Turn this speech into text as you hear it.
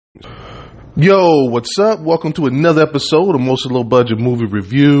Yo, what's up? Welcome to another episode of Mostly Low Budget Movie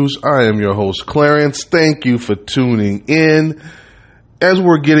Reviews. I am your host, Clarence. Thank you for tuning in. As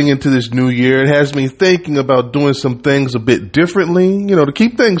we're getting into this new year, it has me thinking about doing some things a bit differently, to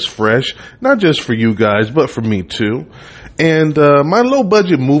keep things fresh, not just for you guys, but for me too. And my low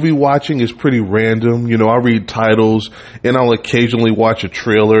budget movie watching is pretty random. I'll read titles and I'll occasionally watch a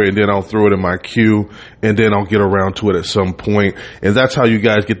trailer and then I'll throw it in my queue and then I'll get around to it at some point. And that's how you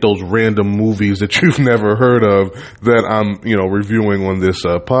guys get those random movies that you've never heard of that I'm, reviewing on this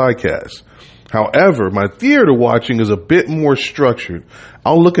podcast. However, my theater watching is a bit more structured.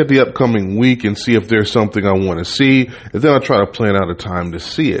 I'll look at the upcoming week and see if there's something I want to see, and then I'll try to plan out a time to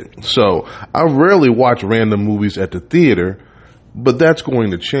see it. So I rarely watch random movies at the theater, but that's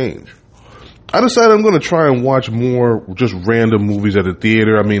going to change. I decided I'm going to try and watch more just random movies at the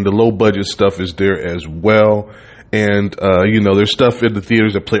theater. I mean, the low budget stuff is there as well. And, there's stuff in the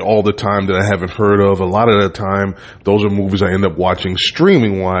theaters that play all the time that I haven't heard of. A lot of the time, those are movies I end up watching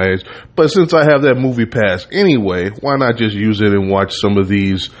streaming wise. But since I have that movie pass anyway, why not just use it and watch some of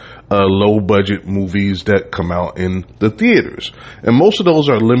these low budget movies that come out in the theaters? And most of those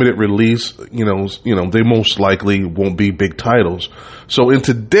are limited release. They most likely won't be big titles. So in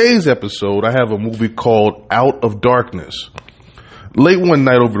today's episode, I have a movie called Out of Darkness. Late one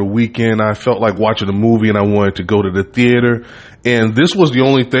night over the weekend, I felt like watching a movie and I wanted to go to the theater. And this was the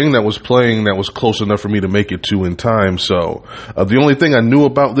only thing that was playing that was close enough for me to make it to in time. So the only thing I knew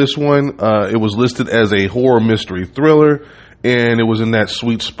about this one, it was listed as a horror mystery thriller, and it was in that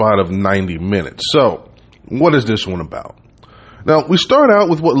sweet spot of 90 minutes. So what is this one about? Now, we start out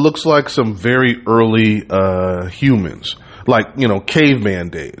with what looks like some very early humans, like, caveman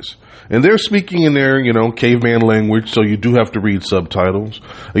days. And they're speaking in their, caveman language, so you do have to read subtitles.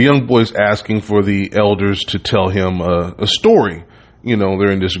 A young boy's asking for the elders to tell him a story.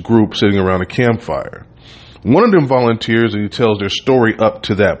 They're in this group sitting around a campfire. One of them volunteers and he tells their story up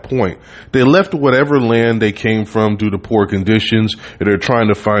to that point. They left whatever land they came from due to poor conditions, and they're trying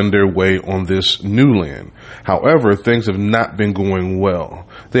to find their way on this new land. However, things have not been going well.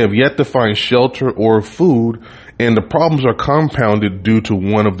 They have yet to find shelter or food, and the problems are compounded due to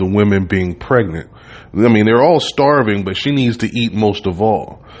one of the women being pregnant. I mean, they're all starving, but she needs to eat most of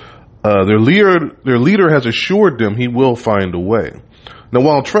all. Their leader has assured them he will find a way. Now,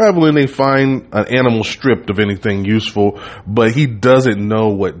 while traveling, they find an animal stripped of anything useful, but he doesn't know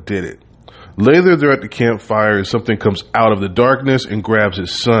what did it. Later, they're at the campfire and something comes out of the darkness and grabs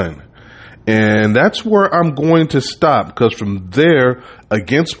his son. And that's where I'm going to stop, because from there,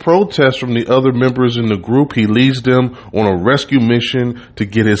 against protests from the other members in the group, he leads them on a rescue mission to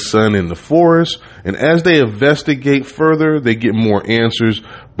get his son in the forest. And as they investigate further, they get more answers.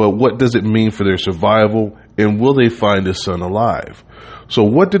 But what does it mean for their survival? And will they find his son alive? So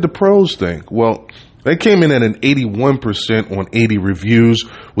what did the pros think? Well, they came in at an 81% on 80 reviews,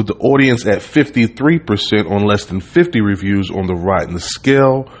 with the audience at 53% on less than 50 reviews on the Rotten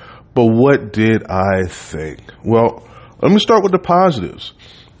scale. But what did I think? Well, let me start with the positives.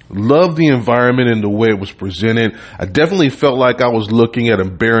 Love the environment and the way it was presented. I definitely felt like I was looking at a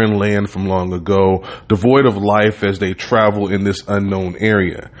barren land from long ago, devoid of life as they travel in this unknown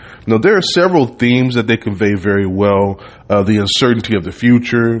area. Now, there are several themes that they convey very well. The uncertainty of the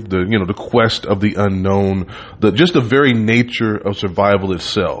future, the quest of the unknown, just the very nature of survival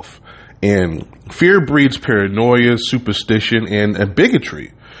itself. And fear breeds paranoia, superstition, and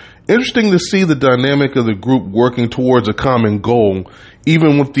bigotry. Interesting to see the dynamic of the group working towards a common goal,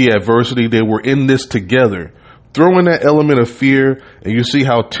 even with the adversity. They were in this together. Throw in that element of fear, and you see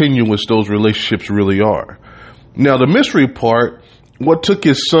how tenuous those relationships really are. Now, the mystery part, what took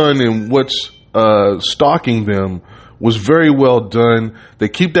his son and what's stalking them, was very well done. They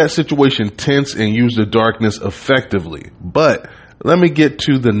keep that situation tense and use the darkness effectively. But let me get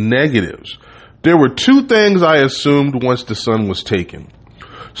to the negatives. There were two things I assumed once the son was taken.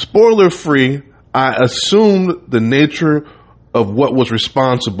 Spoiler free, I assumed the nature of what was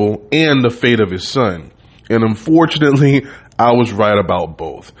responsible and the fate of his son. And unfortunately, I was right about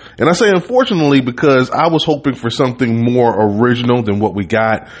both. And I say unfortunately because I was hoping for something more original than what we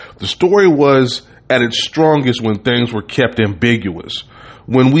got. The story was at its strongest when things were kept ambiguous,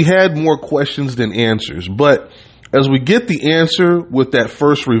 when we had more questions than answers. But as we get the answer with that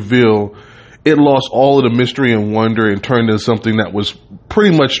first reveal, it lost all of the mystery and wonder and turned into something that was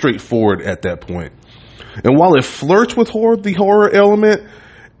pretty much straightforward at that point. And while it flirts with the horror element,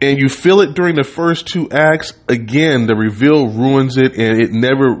 and you feel it during the first two acts, again, the reveal ruins it, and it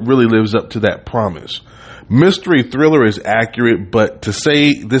never really lives up to that promise. Mystery thriller is accurate, but to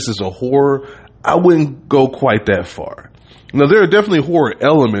say this is a horror, I wouldn't go quite that far. Now, there are definitely horror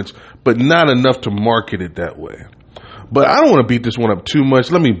elements, but not enough to market it that way. But I don't want to beat this one up too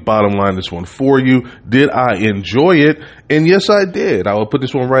much. Let me bottom line this one for you. Did I enjoy it? And yes, I did. I will put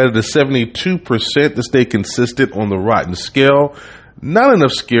this one right at a 72% to stay consistent on the Rotten scale. Not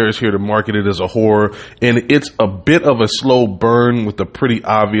enough scares here to market it as a horror, and it's a bit of a slow burn with a pretty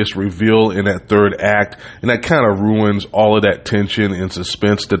obvious reveal in that third act, and that kind of ruins all of that tension and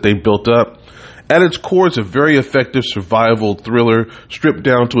suspense that they built up. At its core, it's a very effective survival thriller stripped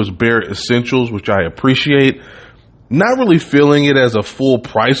down to its bare essentials, which I appreciate. Not really feeling it as a full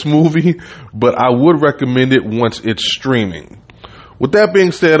price movie, but I would recommend it once it's streaming. With that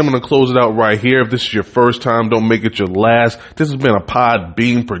being said, I'm going to close it out right here. If this is your first time, don't make it your last. This has been a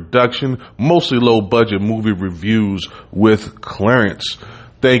Podbean production, mostly low budget movie reviews with Clarence.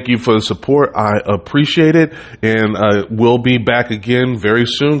 Thank you for the support. I appreciate it. And we'll be back again very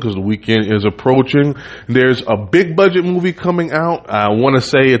soon because the weekend is approaching. There's a big budget movie coming out. I want to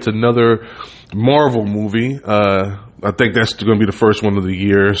say it's another Marvel movie. I think that's going to be the first one of the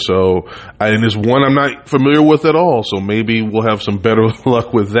year. So, and there's one I'm not familiar with at all. So maybe we'll have some better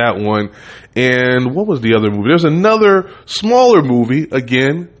luck with that one. And what was the other movie? There's another smaller movie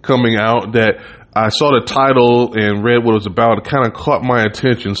again coming out that I saw the title and read what it was about. It kind of caught my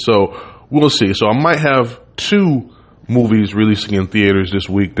attention. So we'll see. So I might have 2 movies releasing in theaters this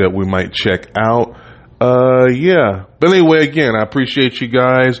week that we might check out. Yeah. But anyway, again, I appreciate you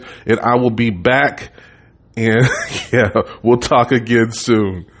guys, and I will be back. And yeah, we'll talk again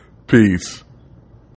soon. Peace.